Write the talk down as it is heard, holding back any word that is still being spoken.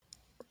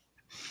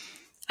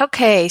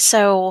Okay,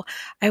 so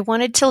I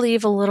wanted to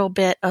leave a little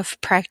bit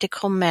of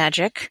practical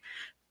magic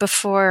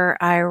before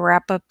I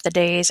wrap up the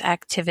day's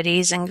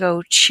activities and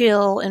go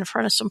chill in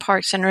front of some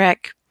Parks and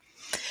Rec.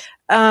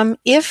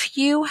 If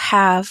you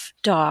have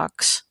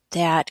dogs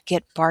that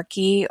get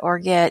barky or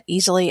get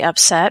easily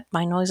upset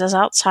by noises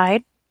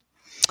outside,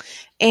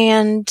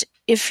 and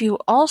if you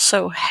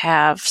also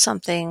have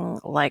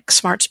something like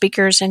smart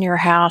speakers in your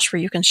house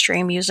where you can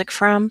stream music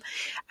from,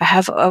 I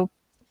have a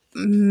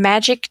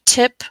magic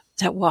tip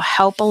that will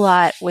help a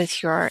lot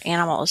with your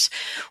animals.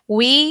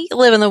 We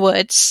live in the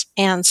woods,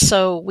 and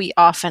so we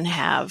often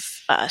have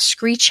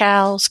screech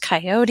owls,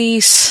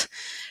 coyotes,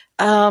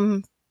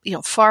 um,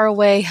 far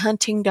away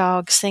hunting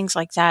dogs, things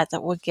like that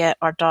will get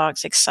our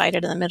dogs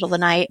excited in the middle of the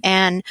night,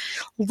 and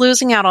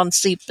losing out on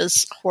sleep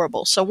is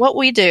horrible. So what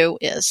we do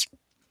is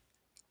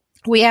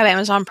we have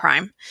Amazon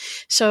Prime,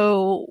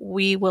 so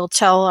we will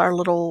tell our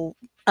little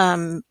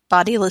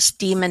bodiless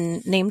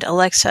demon named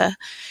Alexa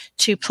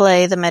to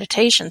play the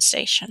meditation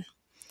station.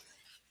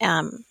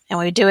 And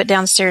we do it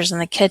downstairs in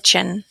the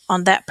kitchen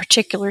on that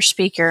particular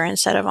speaker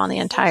instead of on the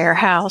entire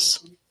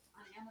house.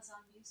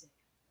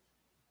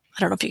 I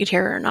don't know if you could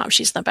hear her or not.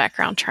 She's in the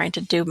background trying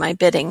to do my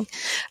bidding.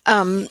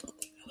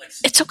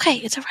 It's okay.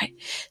 It's all right.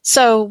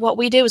 So what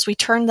we do is we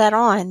turn that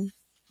on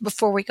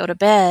before we go to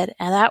bed,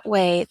 and that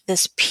way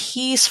this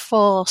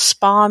peaceful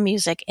spa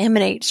music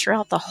emanates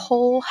throughout the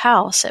whole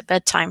house at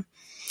bedtime.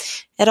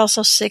 It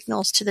also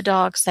signals to the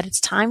dogs that it's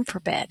time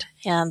for bed,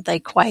 and they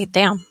quiet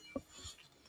down.